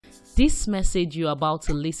This message you're about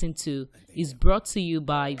to listen to is brought to you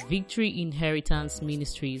by Victory Inheritance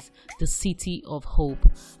Ministries, the City of Hope.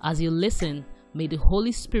 As you listen, may the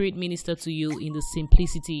Holy Spirit minister to you in the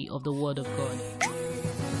simplicity of the Word of God.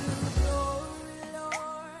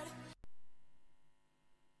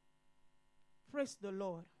 Praise the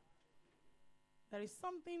Lord. There is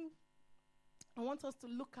something I want us to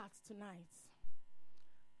look at tonight,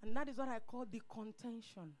 and that is what I call the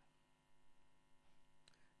contention.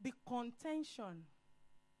 The contention.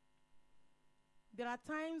 There are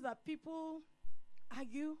times that people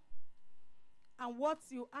argue, and what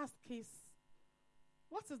you ask is,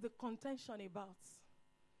 what is the contention about?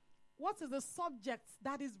 What is the subject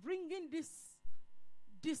that is bringing this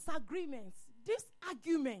disagreement, this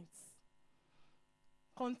argument?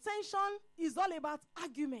 Contention is all about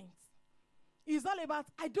argument. It's all about,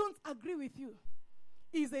 I don't agree with you.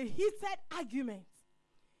 It's a heated argument.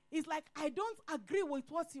 It's like, I don't agree with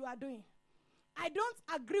what you are doing. I don't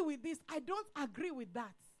agree with this. I don't agree with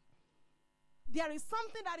that. There is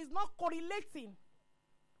something that is not correlating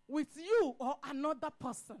with you or another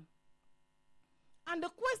person. And the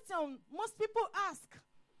question most people ask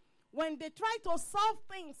when they try to solve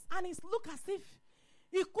things, and it looks as if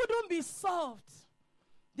it couldn't be solved,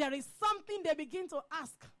 there is something they begin to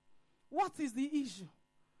ask. What is the issue?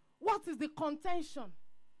 What is the contention?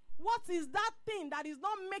 What is that thing that is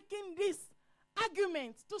not making this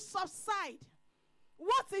argument to subside?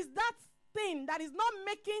 What is that thing that is not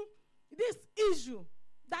making this issue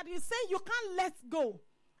that is saying you can't let go?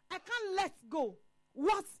 I can't let go.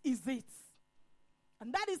 What is it?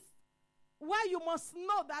 And that is why you must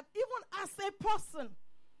know that even as a person,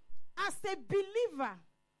 as a believer,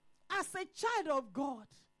 as a child of God,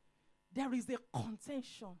 there is a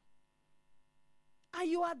contention.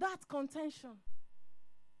 And you are that contention.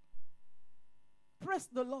 Praise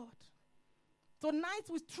the Lord. Tonight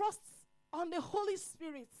we trust on the Holy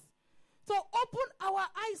Spirit to open our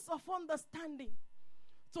eyes of understanding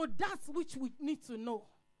to that which we need to know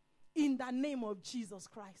in the name of Jesus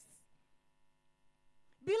Christ.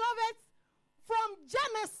 Beloved, from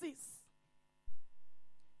Genesis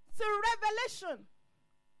to Revelation,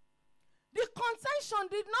 the contention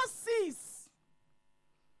did not cease.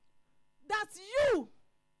 That you,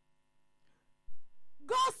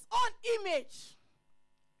 God's own image,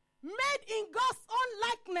 made in God's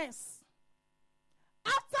own likeness,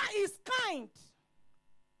 after his kind,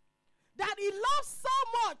 that he loves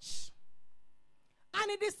so much,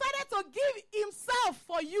 and he decided to give himself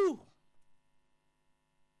for you.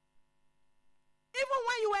 Even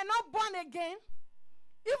when you were not born again,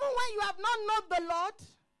 even when you have not known the Lord,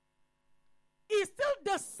 he still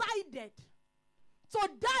decided to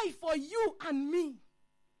die for you and me,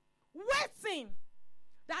 waiting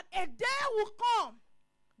that a day will come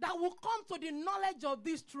that will come to the knowledge of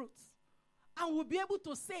these truths and will be able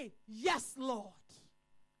to say, yes, Lord.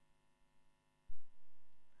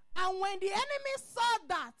 And when the enemy saw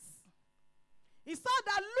that, he saw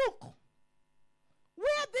that, look,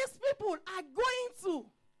 where these people are going to,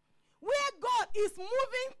 where God is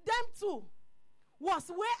moving them to, was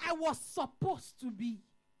where I was supposed to be.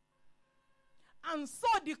 And so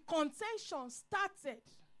the contention started.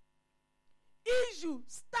 Issue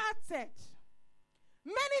started.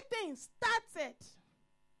 Many things started.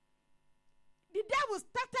 The devil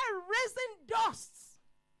started raising dust.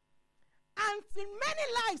 And in many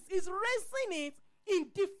lives, he's raising it in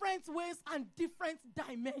different ways and different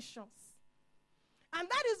dimensions. And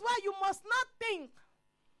that is why you must not think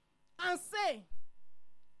and say,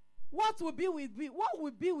 what will be will be, what will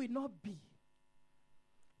be will not be.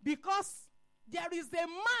 Because there is a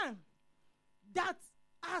man that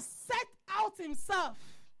has set out himself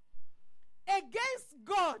against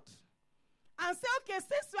God and say, okay,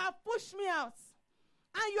 since you have pushed me out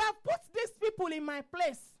and you have put these people in my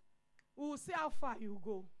place, we will see how far you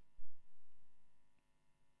go.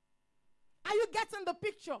 Are you getting the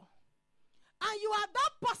picture? And you are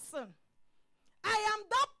that person. I am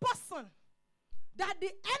that person that the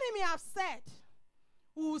enemy have said,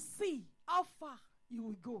 we will see how far you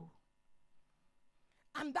will go.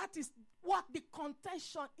 And that is what the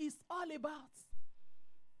contention is all about.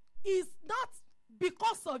 It's not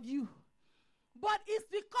because of you, but it's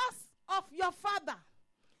because of your Father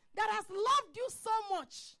that has loved you so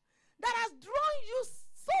much, that has drawn you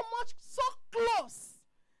so much, so close.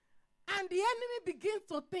 And the enemy begins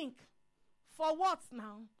to think, for what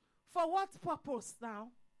now? For what purpose now?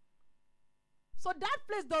 So that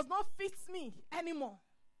place does not fit me anymore.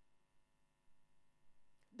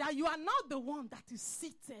 That you are not the one that is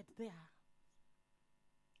seated there.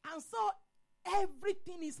 And so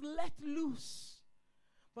everything is let loose.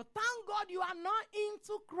 But thank God you are not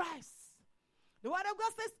into Christ. The word of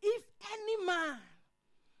God says, if any man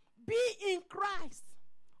be in Christ,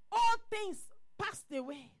 all things passed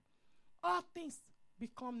away. All things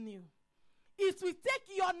become new. It will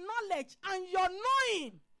take your knowledge and your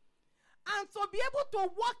knowing and to be able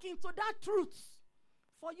to walk into that truth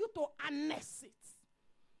for you to harness it.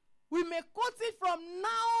 We may quote it from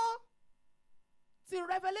now till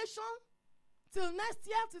Revelation, till next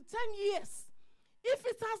year, till 10 years. If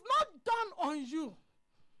it has not dawned on you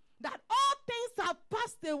that all things have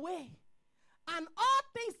passed away and all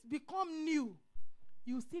things become new,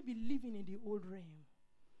 you'll still be living in the old realm.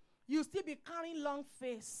 You'll still be carrying long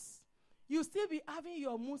face. You'll still be having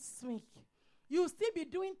your mood swing. You'll still be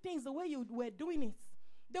doing things the way you were doing it.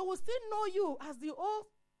 They will still know you as the old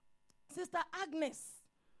Sister Agnes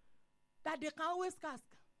that they can always ask,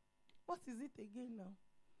 what is it again now?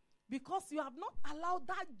 Because you have not allowed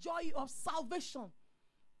that joy of salvation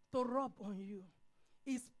to rub on you.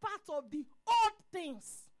 It's part of the old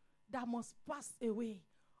things that must pass away.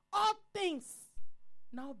 All things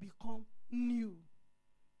now become new.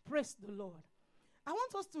 Praise the Lord. I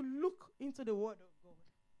want us to look into the Word of God.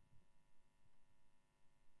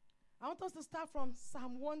 I want us to start from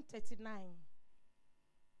Psalm 139.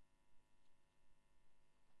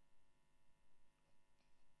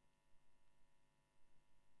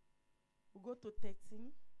 We'll go to 13.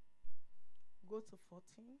 We'll go to 14.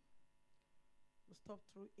 We'll stop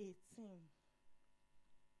through 18.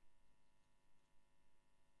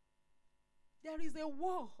 There is a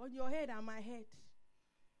war on your head and my head.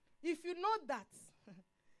 If you know that,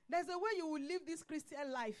 there's a way you will live this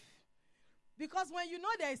Christian life. Because when you know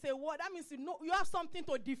there is a war, that means you know you have something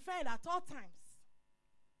to defend at all times.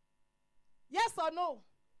 Yes or no?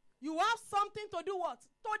 You have something to do what?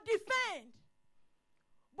 To defend.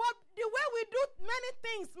 But the way we do many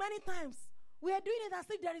things, many times, we are doing it as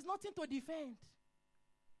if there is nothing to defend.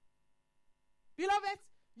 Beloved,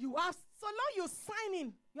 you have, so long you sign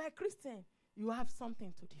in, you are a Christian, you have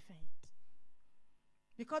something to defend.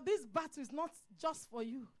 Because this battle is not just for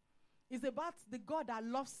you. It's about the God that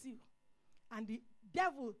loves you. And the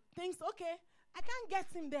devil thinks, okay, I can't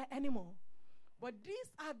get him there anymore. But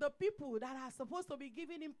these are the people that are supposed to be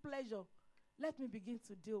giving him pleasure. Let me begin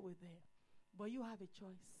to deal with them. But you have a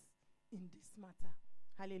choice in this matter.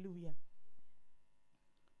 Hallelujah.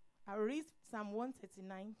 I'll read Psalm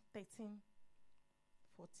 139, 13,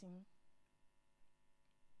 14,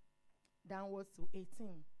 downwards to 18.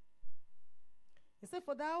 He said,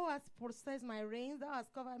 for thou hast possessed my reins, thou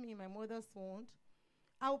hast covered me in my mother's womb.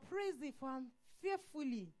 I will praise thee, for I am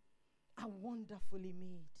fearfully and wonderfully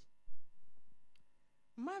made.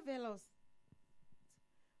 Marvelous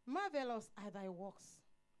are thy works,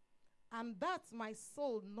 and that my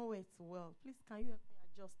soul knoweth well. Please, can you help me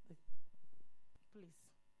adjust it? Please.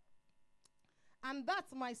 And that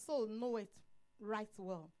my soul knoweth right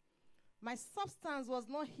well. My substance was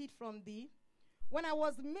not hid from thee, when I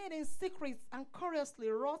was made in secret and curiously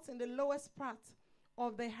wrought in the lowest part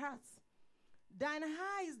of the heart. Thine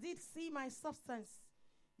eyes did see my substance,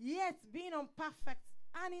 yet being unperfect,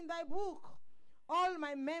 and in thy book all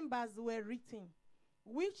my members were written,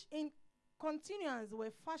 which in continuance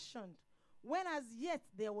were fashioned, when as yet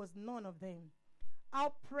there was none of them.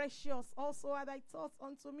 How precious also are thy thoughts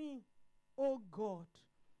unto me, O God!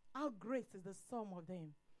 How great is the sum of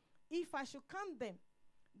them! If I should count them,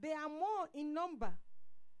 they are more in number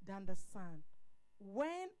than the sun.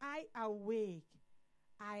 When I awake,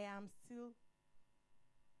 I am still.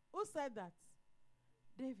 Who said that?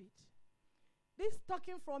 David. This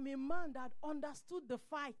talking from a man that understood the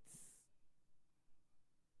fights.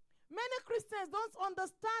 Many Christians don't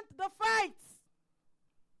understand the fights.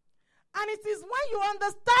 And it is when you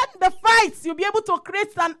understand the fights, you'll be able to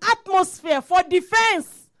create an atmosphere for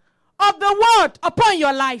defense of the word upon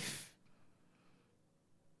your life.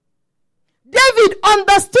 David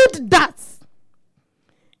understood that.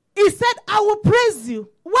 He said, I will praise you.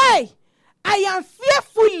 Why? I am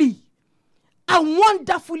fearfully and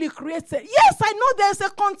wonderfully created. Yes, I know there's a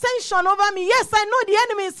contention over me. Yes, I know the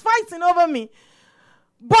enemy is fighting over me.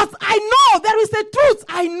 But I know there is a truth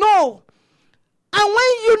I know. And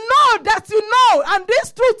when you know that you know, and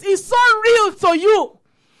this truth is so real to you,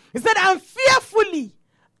 he said, I'm fearfully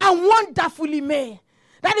and wonderfully made.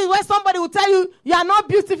 That is why somebody will tell you, you are not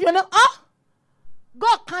beautiful. You're not,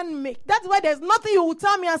 God can't make. That's why there's nothing you will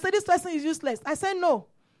tell me and say, this person is useless. I say, no.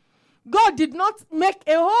 God did not make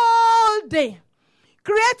a whole day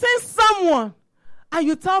creating someone and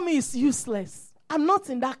you tell me it's useless. I'm not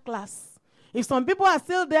in that class. If some people are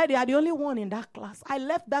still there, they are the only one in that class. I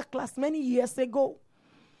left that class many years ago.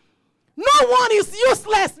 No one is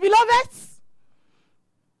useless, beloveds.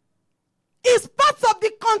 is part of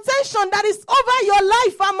the contention that is over your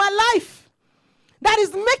life and my life, that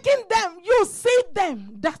is making them, you see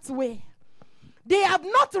them that way. They have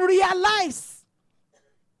not realized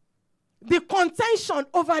the contention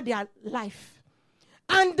over their life.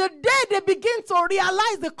 And the day they begin to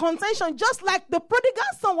realize the contention, just like the prodigal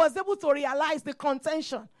son was able to realize the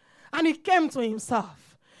contention, and he came to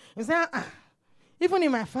himself. He said, even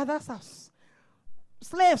in my father's house,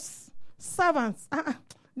 slaves, servants,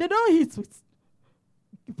 they don't eat with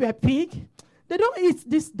a pig. They don't eat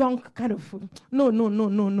this dung kind of food.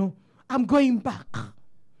 No. I'm going back.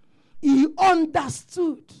 He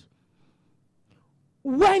understood.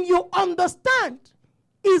 When you understand,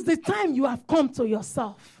 is the time you have come to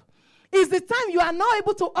yourself. Is the time you are now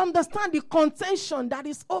able to understand the contention that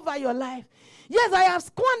is over your life. Yes, I have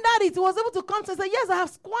squandered it. He was able to come to say, yes, I have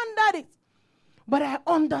squandered it. But I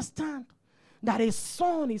understand that a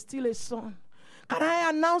son is still a son. Can I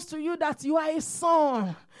announce to you that you are a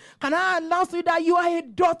son? Can I announce to you that you are a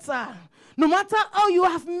daughter? No matter how you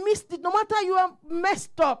have missed it, no matter how you have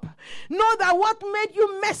messed up, know that what made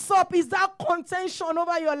you mess up is that contention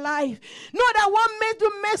over your life. Know that what made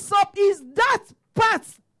you mess up is that part,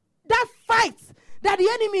 that fight that the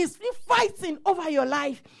enemy is fighting over your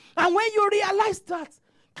life. And when you realize that,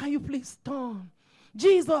 can you please turn?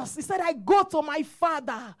 Jesus, he said, I go to my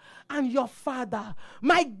Father and your Father,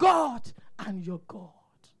 my God and your God.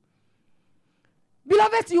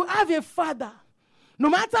 Beloved, you have a Father. No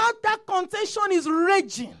matter how that contention is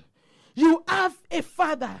raging, you have a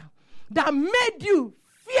Father that made you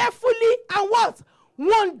fearfully and what?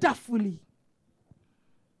 Wonderfully.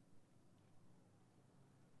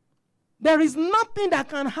 There is nothing that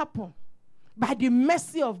can happen by the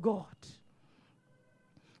mercy of God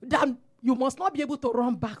that you must not be able to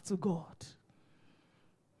run back to God.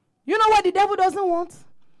 You know what the devil doesn't want?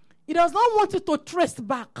 He does not want you to trace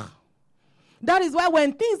back. That is why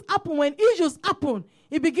when things happen, when issues happen,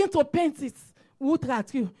 he begins to paint it. Look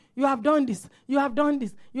at you. You have done this. You have done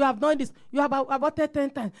this. You have done this. You have aborted 10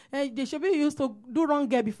 times. Shebi, you used to do wrong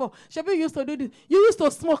girl before. Shebi, you used to do this. You used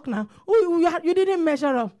to smoke now. You didn't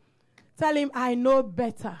measure up. Tell him, I know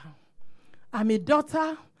better. I'm a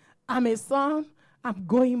daughter. I'm a son. I'm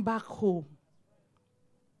going back home.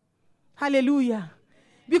 Hallelujah.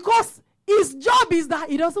 Because his job is that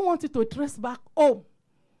he doesn't want you to trace back home.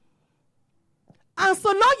 And so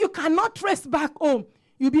long you cannot trace back home,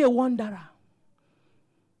 you'll be a wanderer.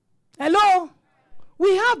 Hello?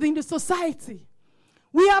 We have in the society,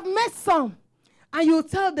 we have met some, and you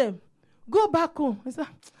tell them, go back home. They say,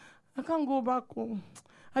 I can't go back home.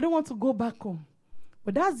 I don't want to go back home.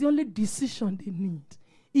 But that's the only decision they need.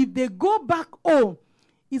 If they go back home,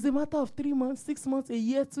 it's a matter of 3 months, 6 months, a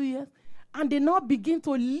year, 2 years, and they now begin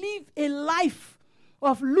to live a life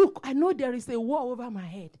of, look, I know there is a war over my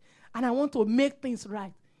head, and I want to make things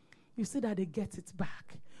right. You see that they get it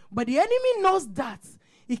back. But the enemy knows that.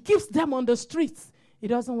 He keeps them on the streets. He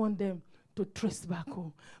doesn't want them to trace back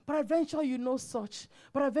home. But eventually you know such.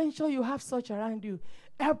 But eventually you have such around you.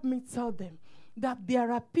 Help me tell them that there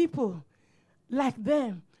are people like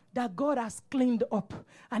them that God has cleaned up.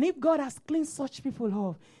 And if God has cleaned such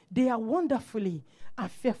people up, they are wonderfully and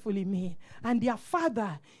fearfully made. And their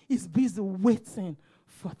Father is busy waiting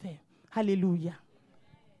for them. Hallelujah.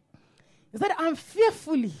 He said, I'm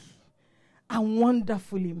fearfully and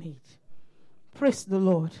wonderfully made. Praise the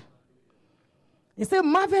Lord. He said,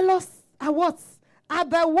 marvelous are what? Are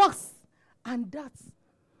thy works, and that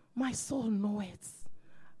my soul knoweth.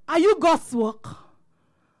 Are you God's work?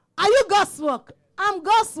 Are you God's work? I'm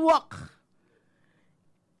God's work.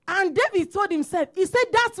 And David told himself, he said,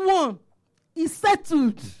 that one is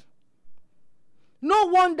settled. No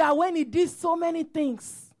wonder when he did so many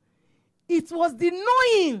things, it was the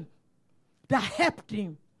knowing that helped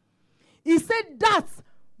him. He said that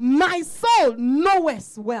my soul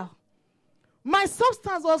knoweth well. My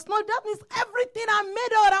substance was not, that means everything I'm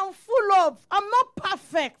made of, I'm full of. I'm not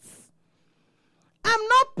perfect. I'm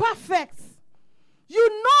not perfect.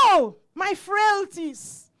 You know my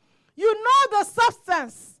frailties. You know the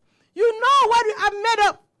substance. You know what I'm made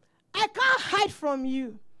of. I can't hide from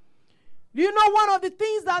you. Do you know one of the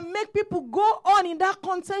things that make people go on in that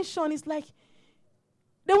contention is like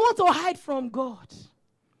they want to hide from God.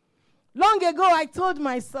 Long ago, I told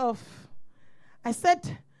myself, I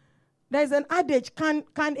said, there's an adage, can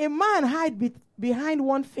a man hide behind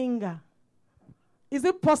one finger? Is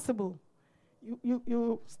it possible?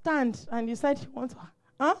 You stand and you said you want to,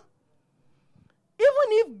 huh? Even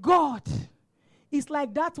if God is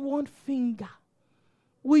like that one finger,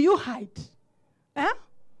 will you hide? Eh?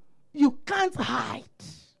 You can't hide.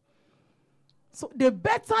 So the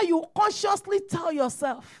better you consciously tell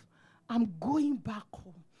yourself, I'm going back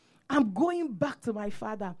home. I'm going back to my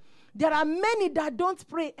Father. There are many that don't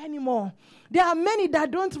pray anymore. There are many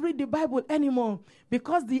that don't read the Bible anymore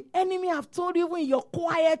because the enemy have told you in your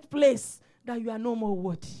quiet place that you are no more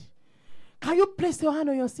worthy. Can you place your hand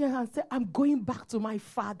on your chest and say, I'm going back to my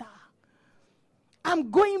Father. I'm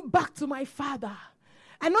going back to my Father.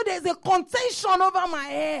 I know there's a contention over my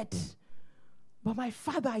head, but my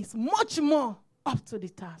Father is much more up to the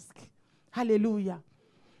task. Hallelujah.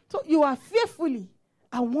 So you are fearfully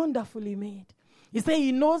and wonderfully made. He said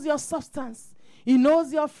he knows your substance. He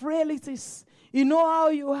knows your frailties. He knows how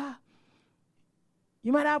you are.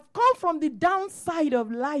 You might have come from the downside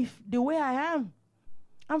of life the way I am.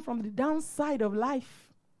 I'm from the downside of life.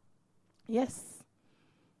 Yes.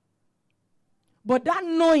 But that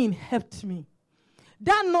knowing helped me.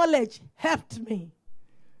 That knowledge helped me.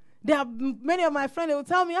 There are many of my friends, they will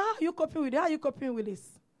tell me, how are you coping with it? How are you coping with this?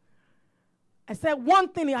 I said, one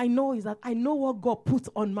thing I know is that I know what God put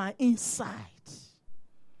on my inside.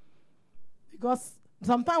 Because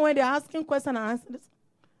sometimes when they're asking questions and I answer this,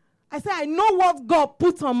 I say, I know what God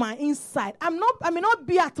put on my inside. I may not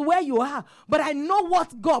be at where you are, but I know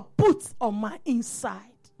what God puts on my inside.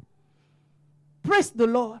 Praise the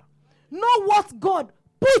Lord. Know what God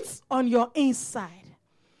puts on your inside.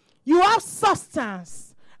 You have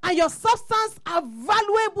substance, and your substance are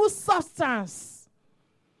valuable substance.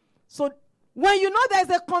 So when you know there's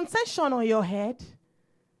a contention on your head,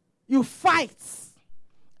 you fight.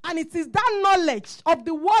 And it is that knowledge of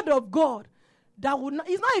the word of God that will not,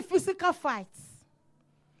 it's not a physical fight.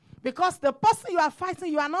 Because the person you are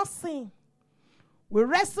fighting, you are not seeing. We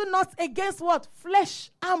wrestle not against what?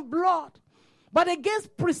 Flesh and blood. But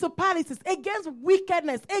against principalities, against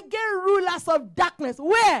wickedness, against rulers of darkness.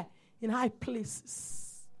 Where? In high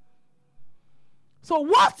places. So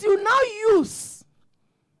what you now use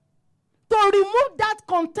to remove that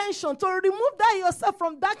contention, to remove that yourself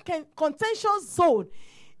from that contention zone,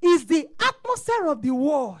 is the atmosphere of the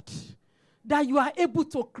word that you are able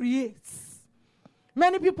to create.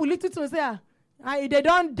 Many people listen to say, they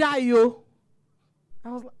don't die, yo. I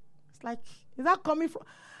was like, it's like, is that coming from?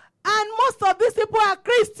 And most of these people are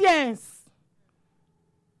Christians.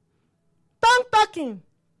 Tongue talking.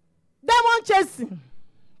 Demon chasing.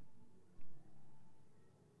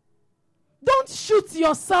 Don't shoot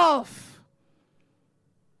yourself.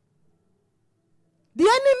 The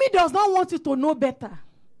enemy does not want you to know better.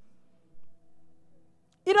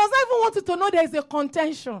 He doesn't even want you to know there is a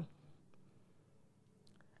contention.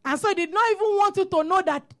 And so he did not even want you to know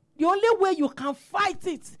that the only way you can fight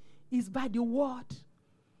it is by the word.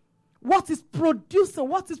 What is producing,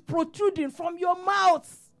 what is protruding from your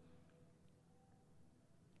mouth.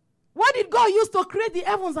 What did God use to create the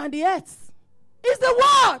heavens and the earth? It's the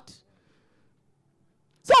word.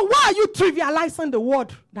 So why are you trivializing the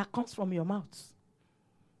word that comes from your mouth?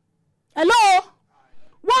 Hello?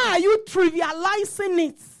 Why are you trivializing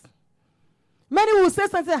it? Many will say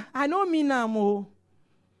something, I know me now, Mo.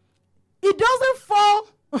 It doesn't fall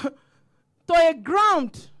to a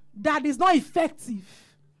ground that is not effective.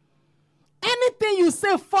 Anything you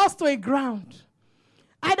say falls to a ground.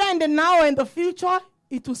 Either in the now or in the future,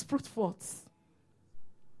 it will sprout forth.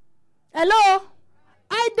 Hello?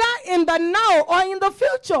 Either in the now or in the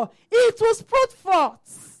future, it will sprout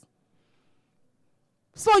forth.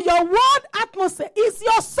 So your word atmosphere is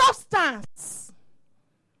your substance.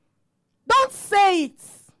 Don't say it.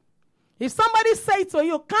 If somebody says it to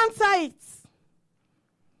you, counter it.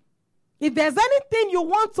 If there's anything you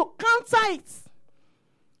want to counter it,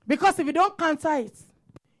 because if you don't counter it,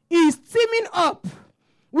 it's teaming up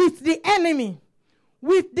with the enemy,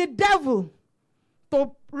 with the devil,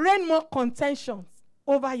 to rain more contentions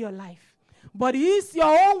over your life. But it's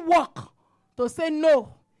your own work to say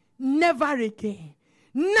no, never again,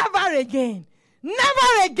 never again,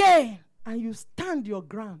 never again. And you stand your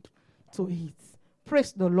ground to it.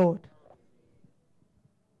 Praise the Lord.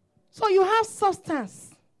 So you have substance.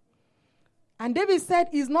 And David said,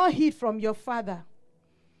 it's not hid from your Father.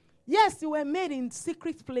 Yes, you were made in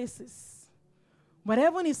secret places. But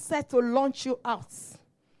heaven is set to launch you out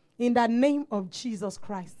in the name of Jesus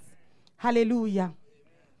Christ. Hallelujah.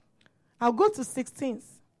 I'll go to 16th.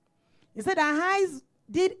 He said, our eyes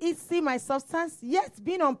did it see my substance, yet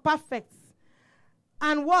being unperfect.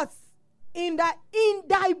 And what? In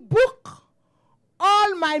thy book,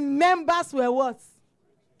 all my members were what?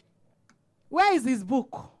 Where is his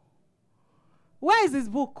book? Where is his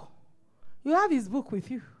book? You have his book with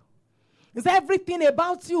you. It's everything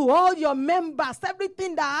about you, all your members,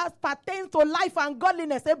 everything that pertains to life and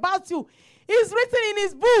godliness about you is written in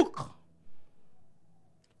his book.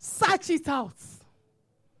 Search it out.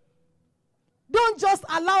 Don't just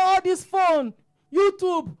allow all this phone,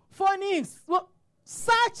 YouTube, phonics. Well,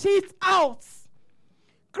 search it out.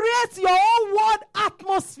 Create your own word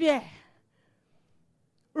atmosphere.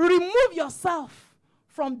 Remove yourself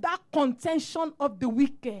from that contention of the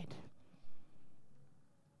wicked.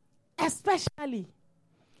 Especially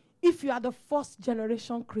if you are the first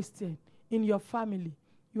generation Christian in your family,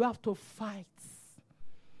 you have to fight.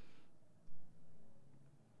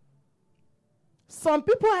 Some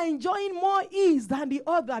people are enjoying more ease than the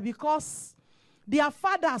other because their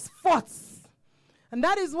fathers fought. And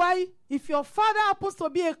that is why if your father happens to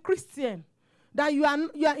be a Christian, that you are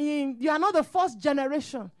not the first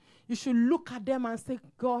generation, you should look at them and say,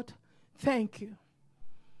 God, thank you.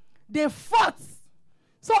 They fought.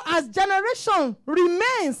 So as generation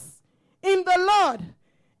remains in the Lord,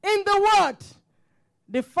 in the word,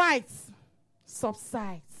 the fight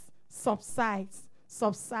subsides.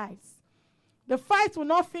 The fight will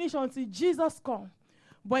not finish until Jesus comes.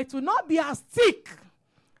 But it will not be as thick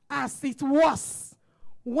as it was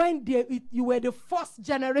when you were the first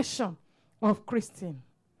generation of Christian.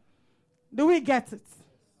 Do we get it?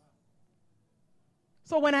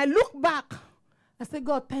 So when I look back, I say,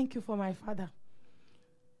 God, thank you for my father.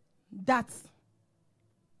 That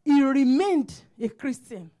he remained a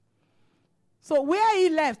Christian. So where he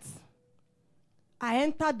left, I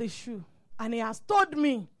entered the shoe. And he has told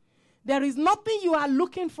me, there is nothing you are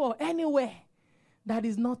looking for anywhere that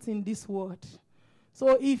is not in this word.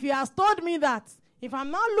 So if he has told me that, if I'm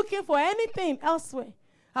not looking for anything elsewhere,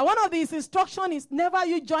 and one of his instructions is never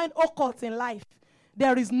you join occult in life.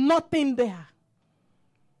 There is nothing there.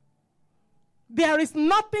 There is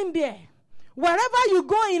nothing there. Wherever you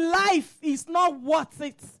go in life is not worth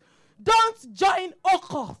it. Don't join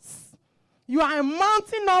occults. You are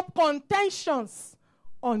mounting up contentions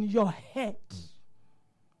on your head.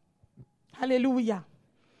 Hallelujah.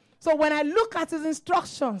 So when I look at his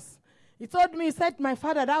instructions, he said, my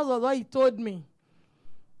father, that was what he told me.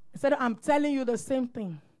 He said, I'm telling you the same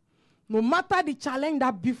thing. No matter the challenge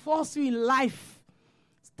that befalls you in life,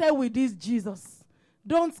 stay with this Jesus.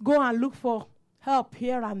 Don't go and look for help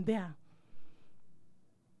here and there.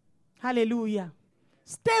 Hallelujah.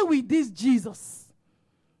 Stay with this Jesus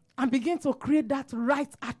and begin to create that right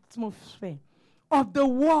atmosphere of the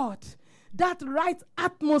word. That right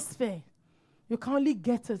atmosphere. You can only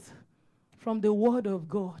get it from the word of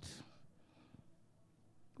God.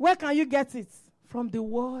 Where can you get it? From the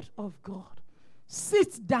word of God.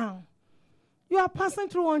 Sit down. You are passing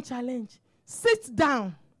through one challenge. Sit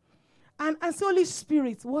down and say, Holy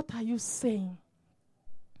Spirit, what are you saying?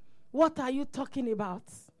 What are you talking about?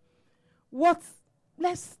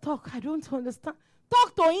 Let's talk. I don't understand.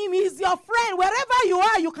 Talk to him. He's your friend. Wherever you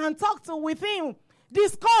are, you can talk with him.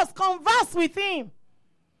 Discuss, converse with him.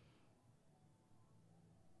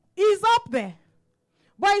 He's up there.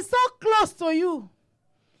 But he's so close to you.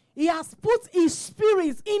 He has put his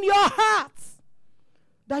spirit in your heart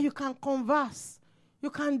that you can converse. You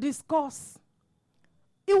can discuss.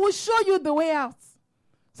 He will show you the way out.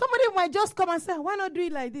 Somebody might just come and say, why not do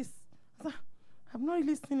it like this? I'm not really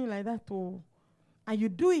listening like that. Oh. And you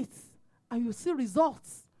do it. And you see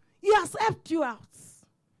results. He has helped you out.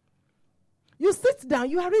 You sit down.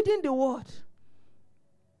 You are reading the word.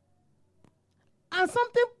 And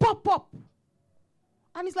something pop up.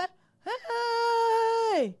 And it's like,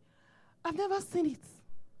 hey, I've never seen it.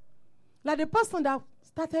 Like the person that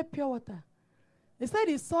started pure water. He said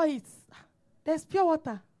he saw it. There's pure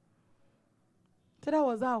water. So that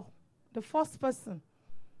was how. The first person.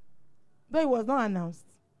 Though it was not announced.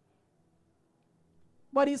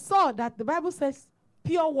 But he saw that the Bible says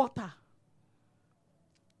pure water.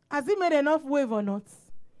 Has he made enough wave or not?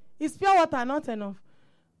 Is pure water not enough?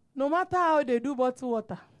 No matter how they do bottled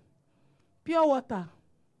water, pure water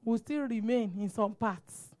will still remain in some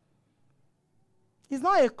parts. It's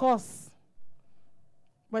not a curse.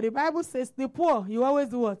 But the Bible says the poor, you always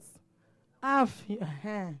do what? Have your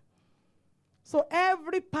hand. So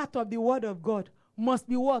every part of the word of God must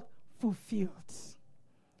be what? Fulfilled.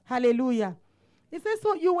 Hallelujah. It says,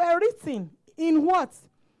 so you were written in what?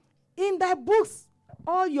 In thy books,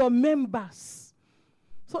 all your members.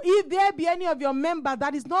 So if there be any of your members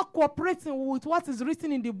that is not cooperating with what is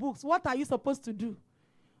written in the books, what are you supposed to do?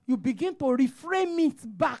 You begin to reframe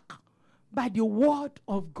it back by the word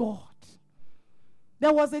of God.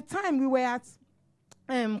 There was a time we were at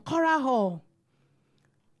Cora Hall.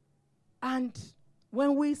 And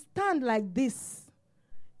when we stand like this,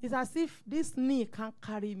 it's as if this knee can't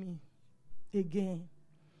carry me again.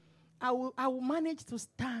 I will manage to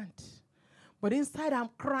stand. But inside I'm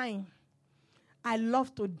crying. I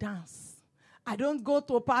love to dance. I don't go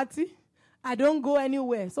to a party. I don't go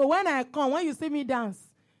anywhere. So when I come, when you see me dance,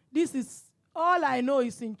 this is all I know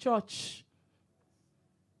is in church.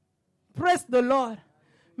 Praise the Lord.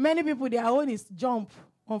 Many people, their own is jump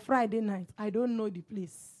on Friday night. I don't know the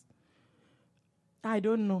place. I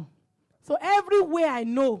don't know. So everywhere I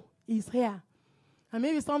know is here. And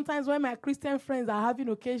maybe sometimes when my Christian friends are having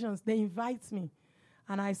occasions, they invite me.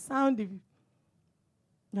 And I sound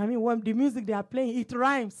when the music they are playing, it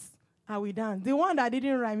rhymes. And we dance. The one that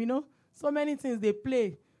didn't rhyme, so many things they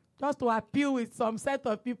play just to appeal with some set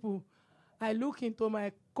of people. I look into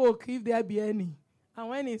my Coke if there be any. And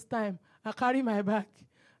when it's time, I carry my bag.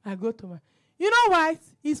 I go to my... You know why?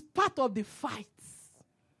 It's part of the fight.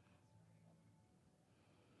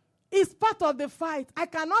 It's part of the fight. I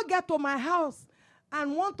cannot get to my house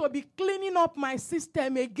and want to be cleaning up my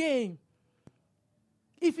system again.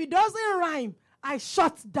 If it doesn't rhyme, I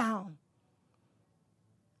shut down.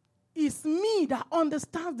 It's me that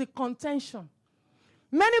understands the contention.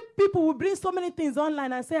 Many people will bring so many things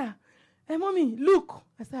online and say, hey, mommy, look.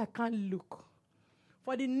 I say, I can't look.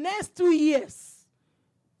 For the next 2 years,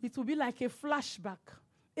 it will be like a flashback,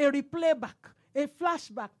 a replay back, a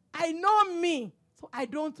flashback. I know me, so I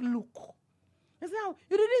don't look. They say, oh,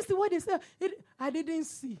 you didn't see what they said. I didn't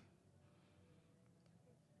see.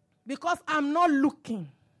 Because I'm not looking.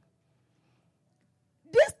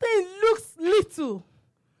 This thing looks little,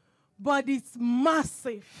 but it's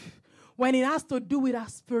massive when it has to do with our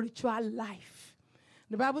spiritual life.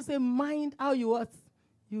 The Bible says, mind how you what?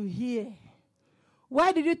 You hear.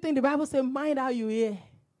 Why did you think the Bible says, mind how you hear?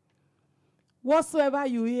 Whatsoever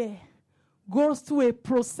you hear goes to a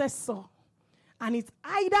processor, and it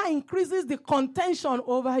either increases the contention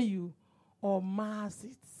over you or mars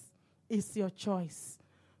it. It's your choice.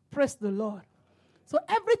 Praise the Lord. So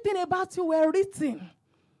everything about you were written.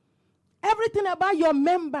 Everything about your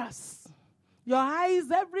members, your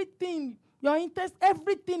eyes, everything, your interest,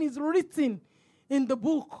 everything is written in the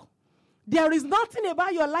book. There is nothing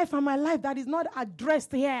about your life and my life that is not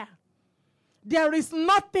addressed here. There is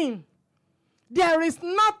nothing. There is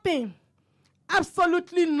nothing.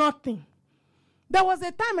 Absolutely nothing. There was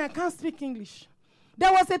a time I can't speak English.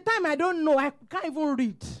 There was a time I don't know. I can't even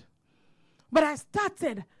read. But I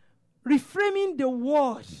started reframing the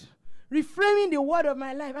word of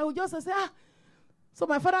my life. I would just say, So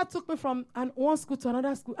my father took me from one school to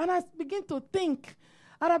another school. And I begin to think.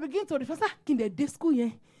 And I begin to reflect, Kinde school, yeah.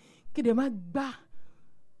 Kidema gba.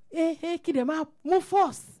 Kidema move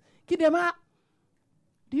first. Kidema.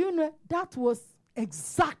 Do you know that was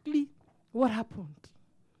exactly what happened?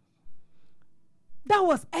 That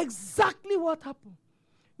was exactly what happened.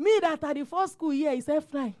 Me that at the first school year is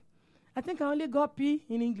F9. I think I only got P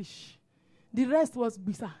in English. The rest was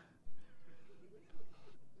bizarre.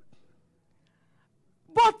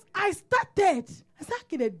 But I started. I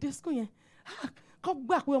started the disco. Come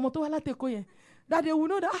back with Moto that they will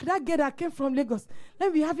know that girl that came from Lagos.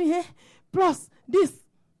 Let me be having here. Plus this.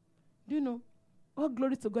 Do you know? All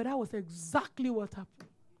glory to God. That was exactly what happened.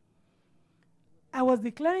 I was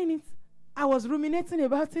declaring it. I was ruminating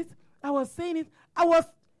about it. I was saying it. I was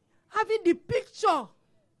having the picture.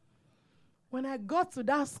 When I got to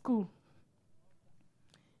that school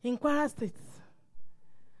in Kwara State.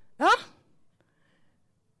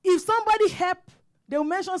 If somebody helped, they will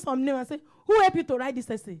mention some name and say, who helped you to write this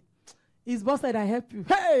essay? His boss said, I help you.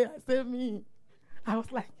 Hey, I said, me. I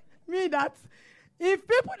was like, me that. If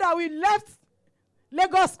people that we left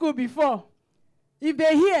Lagos school before, if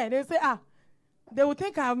they hear, they say, they will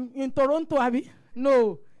think I'm in Toronto, Abby.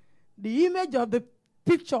 No. The image of the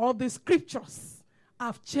picture of the scriptures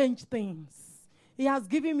have changed things. He has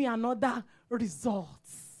given me another result.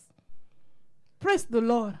 Praise the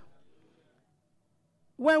Lord.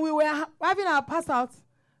 When we were having our pass out,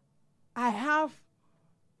 I have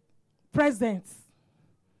presents.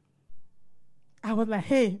 I was like,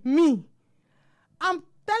 hey, me. I'm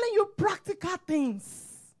telling you practical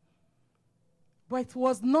things. But it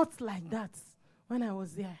was not like that when I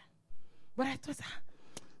was there. But I thought,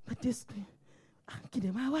 but this thing,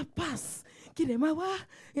 Kidemawa pass. Kidemawa.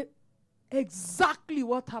 Exactly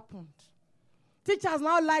what happened. Teachers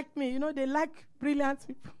now like me. You know, they like brilliant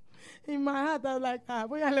people. In my heart, I was like,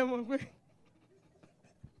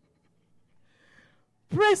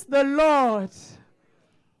 praise the Lord.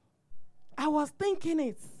 I was thinking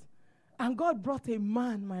it. And God brought a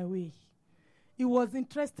man my way. He was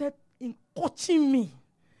interested in coaching me.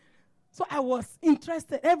 So I was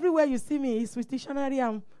interested. Everywhere you see me, it's with dictionary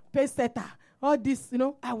and pace setter. All this,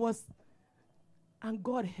 I was. And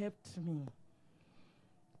God helped me.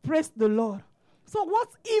 Praise the Lord. So what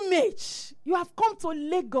image? You have come to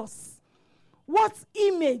Lagos. What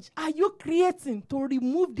image are you creating to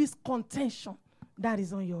remove this contention that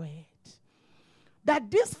is on your head? That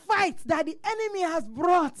this fight that the enemy has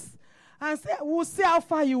brought, and say, we'll see how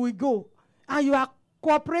far you will go. And you are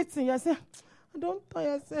cooperating. You are saying, don't tell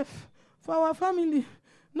yourself. For our family,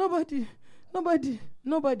 nobody.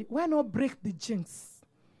 Why not break the jinx?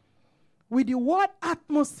 With the word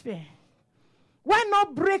atmosphere. Why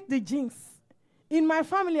not break the jinx? In my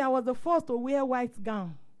family, I was the first to wear white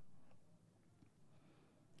gown.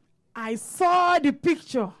 I saw the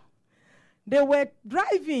picture. They were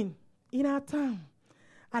driving in our town.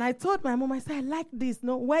 And I told my mom, I said, I like this.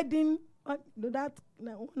 No wedding, that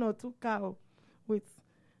one or two cow with,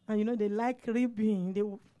 and they like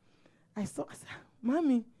ribbon. I said,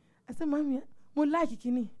 Mommy, mo like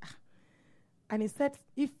kini. And he said,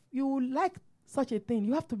 if you like such a thing,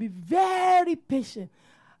 you have to be very patient.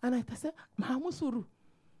 And I said, Mahamusuru.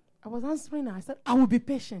 I was answering her. I said, I will be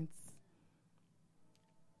patient.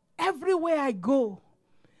 Everywhere I go,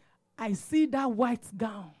 I see that white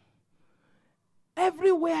gown.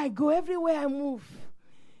 Everywhere I go, everywhere I move.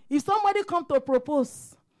 If somebody come to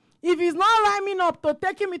propose, if he's not rhyming up to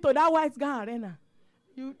taking me to that white gown arena,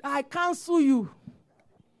 I cancel you.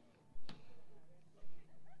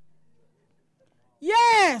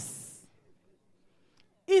 Yes.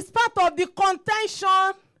 It's part of the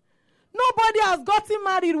contention. Nobody has gotten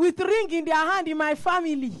married with ring in their hand in my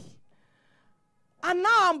family. And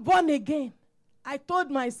now I'm born again. I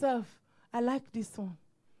told myself, I like this one.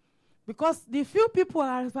 Because the few people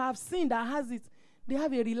I have seen that has it, they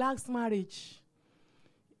have a relaxed marriage.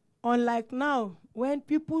 Unlike now, when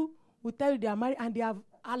people will tell you they are married and they have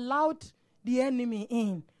allowed the enemy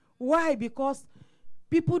in. Why? Because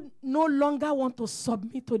people no longer want to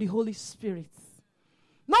submit to the Holy Spirit.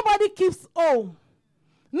 Nobody keeps home.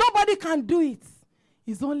 Nobody can do it.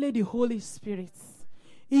 It's only the Holy Spirit.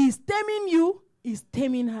 He is taming you. He's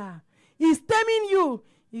taming her. He's taming you.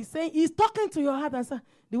 He's saying, he's talking to your heart and saying,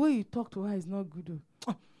 the way you talk to her is not good.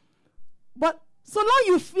 But so long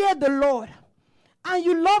you fear the Lord and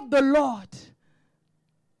you love the Lord.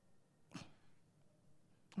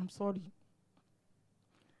 I'm sorry.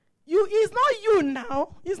 It's not you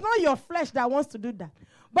now. It's not your flesh that wants to do that.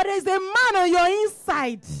 But there's a man on your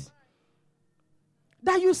inside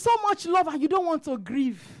that you so much love and you don't want to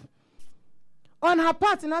grieve. On her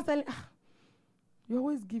part, you're not telling, you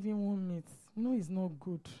always give him 1 minute. No, he's not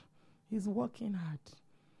good. He's working hard.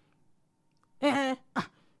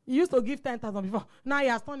 He used to give 10,000 before. Now he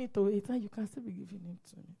has turned it to 8. And you can still be giving him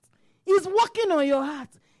 2 minutes. He's working on your heart.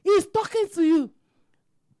 He's talking to you.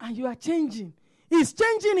 And you are changing. He's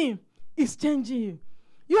changing him. He's changing you.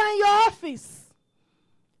 You are in your office.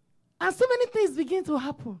 And so many things begin to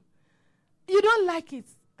happen. You don't like it.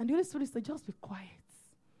 And the Holy Spirit says, just be quiet.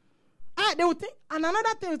 They will think, and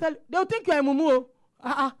another thing, they will think you're a mumu.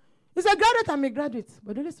 He's a graduate, I'm a graduate.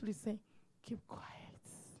 But the Holy Spirit is saying, keep quiet.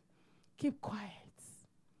 Keep quiet.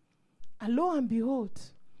 And lo and behold,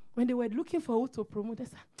 when they were looking for who to promote, they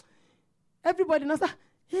said, everybody knows that,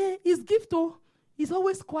 hey, his gift, he's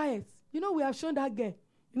always quiet. We have shown that girl.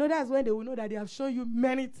 That's when they will know that they have shown you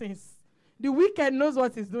many things. The wicked knows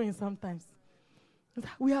what he's doing sometimes.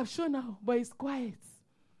 We have shown now, but he's quiet.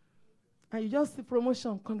 And you just see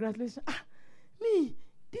promotion, congratulations.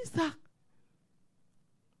 This.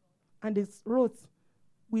 And they wrote,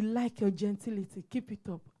 we like your gentility, keep it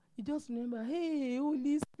up. You just remember, hey,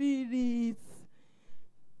 Holy Spirit,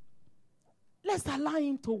 let's allow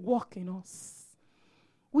him to work in us.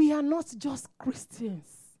 We are not just Christians.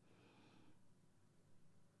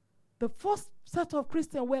 The first set of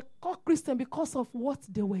Christians were called Christian because of what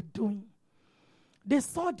they were doing. They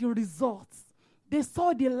saw the results. They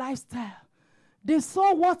saw the lifestyle. They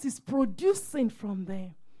saw what is producing from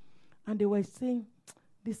them. And they were saying,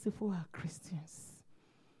 these people are Christians.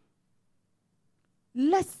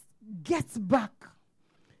 Let's get back.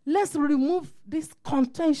 Let's remove this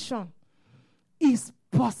contention. It's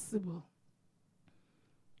possible.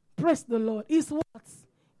 Praise the Lord. It's what?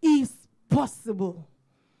 It's possible.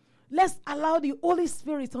 Let's allow the Holy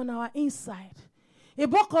Spirit on our inside. A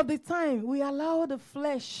bulk of the time, we allow the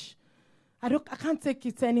flesh. I can't take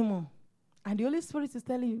it anymore. And the Holy Spirit is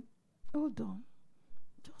telling you, hold on.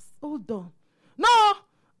 Just hold on. No!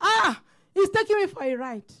 He's taking me for a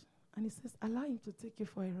ride. And he says, allow him to take you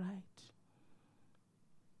for a ride.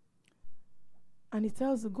 And he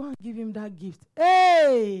tells you, go and give him that gift.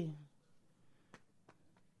 Hey!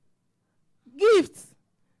 Gift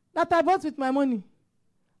that I bought with my money.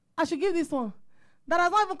 I should give this one. That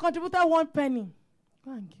has not even contributed 1 penny.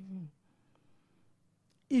 Go and give him.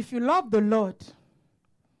 If you love the Lord,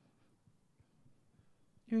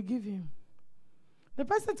 you give him. The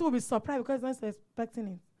person too will be surprised because he's not expecting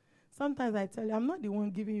it. Sometimes I tell you, I'm not the one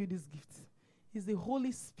giving you this gift. It's the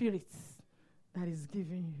Holy Spirit that is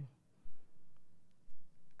giving you.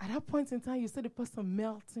 At that point in time, you see the person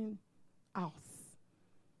melting out.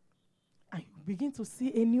 And you begin to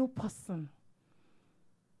see a new person.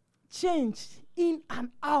 Change in and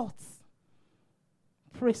out.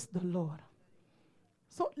 Praise the Lord.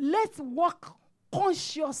 So let's walk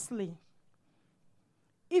consciously.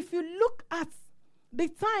 If you look at the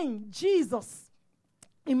time Jesus,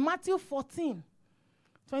 in Matthew 14,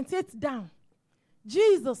 28 down,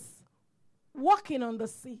 Jesus walking on the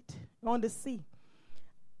sea.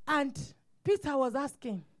 And Peter was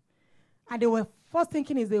asking, and they were first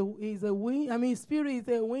thinking is a wind, spirit is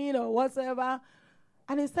a wind or whatever.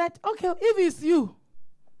 And he said, okay, if it's you,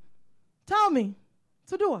 tell me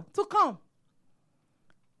to do what? To come.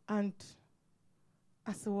 And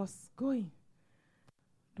as he was going,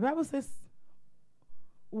 the Bible says,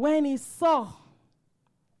 when he saw,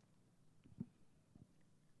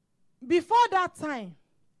 before that time,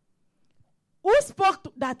 who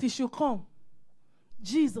spoke that he should come?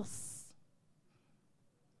 Jesus.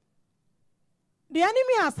 The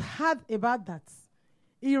enemy has heard about that.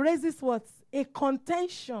 He raises what? A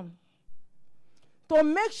contention to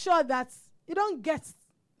make sure that you don't get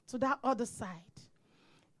to that other side.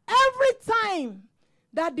 Every time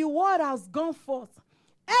that the word has gone forth,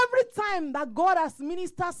 every time that God has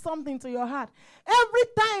ministered something to your heart, every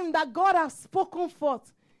time that God has spoken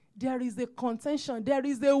forth, there is a contention, there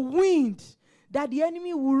is a wind that the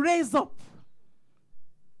enemy will raise up.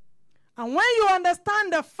 And when you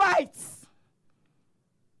understand the fights,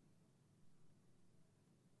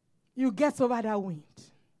 you get over that wind.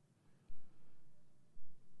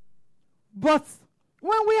 But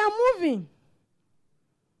when we are moving,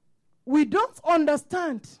 we don't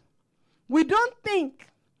understand. We don't think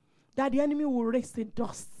that the enemy will raise the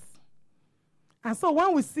dust. And so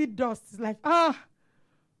when we see dust, it's like,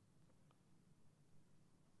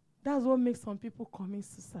 that's what makes some people commit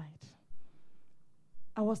suicide.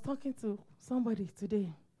 I was talking to somebody today.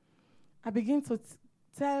 I began to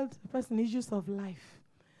tell the person issues of life.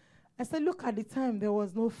 I said, look at the time there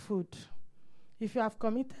was no food. If you have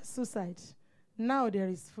committed suicide, now there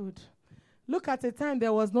is food. Look at the time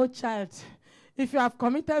there was no child. If you have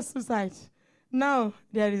committed suicide, now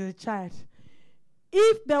there is a child.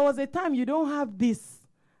 If there was a time you don't have this,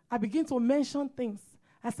 I begin to mention things.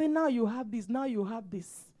 I say, now you have this, now you have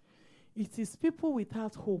this. It is people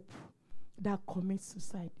without hope that commit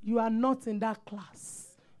suicide. You are not in that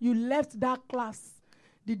class. You left that class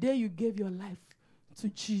the day you gave your life to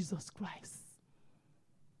Jesus Christ.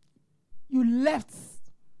 You left.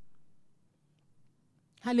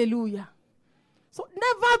 Hallelujah. So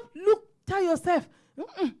never tell yourself,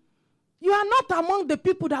 you are not among the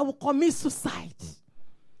people that will commit suicide.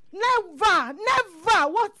 Never.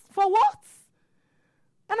 What? For what?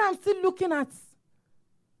 And I'm still looking at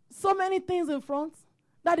so many things in front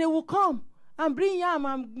that they will come and bring yam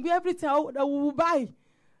and everything that we will buy.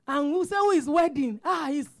 And we'll say, who is wedding?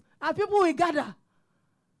 And people will gather.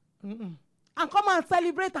 And come and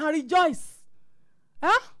celebrate and rejoice.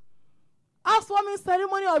 Housewarming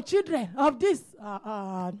ceremony of children, of this.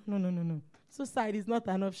 No. Suicide is not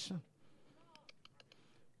an option.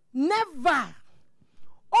 Never.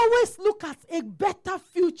 Always look at a better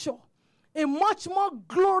future, a much more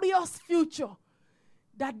glorious future.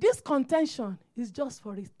 That this contention is just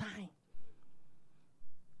for his time.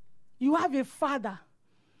 You have a father.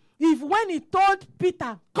 If when he told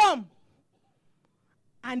Peter, come,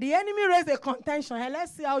 and the enemy raised a contention, hey,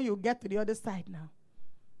 let's see how you get to the other side now.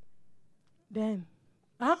 Then,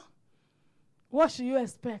 what should you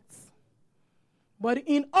expect? But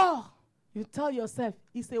in all, you tell yourself,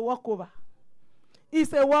 it's a walkover.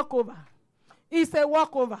 It's a walkover. It's a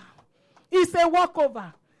walkover. It's a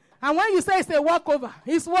walkover. And when you say it's a walkover,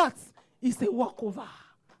 it's what? It's a walkover.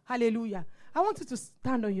 Hallelujah. I want you to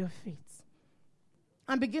stand on your feet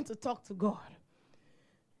and begin to talk to God.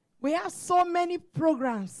 We have so many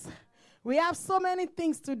programs. We have so many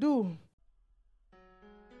things to do.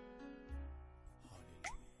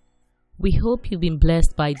 We hope you've been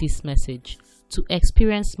blessed by this message. To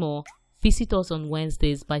experience more, visit us on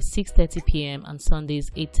Wednesdays by 6:30 p.m. and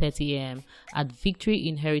Sundays 8:30 a.m. at Victory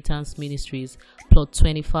Inheritance Ministries, Plot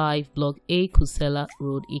 25, Block A, Kusela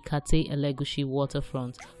Road, Ikate, Elegushi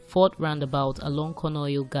Waterfront, 4th Roundabout along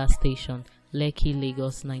Konoyo Gas Station, Lekki,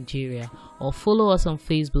 Lagos, Nigeria. Or follow us on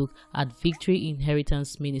Facebook at Victory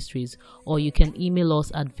Inheritance Ministries, or you can email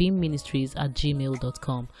us at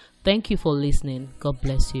vimministries@gmail.com. Thank you for listening. God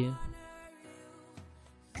bless you.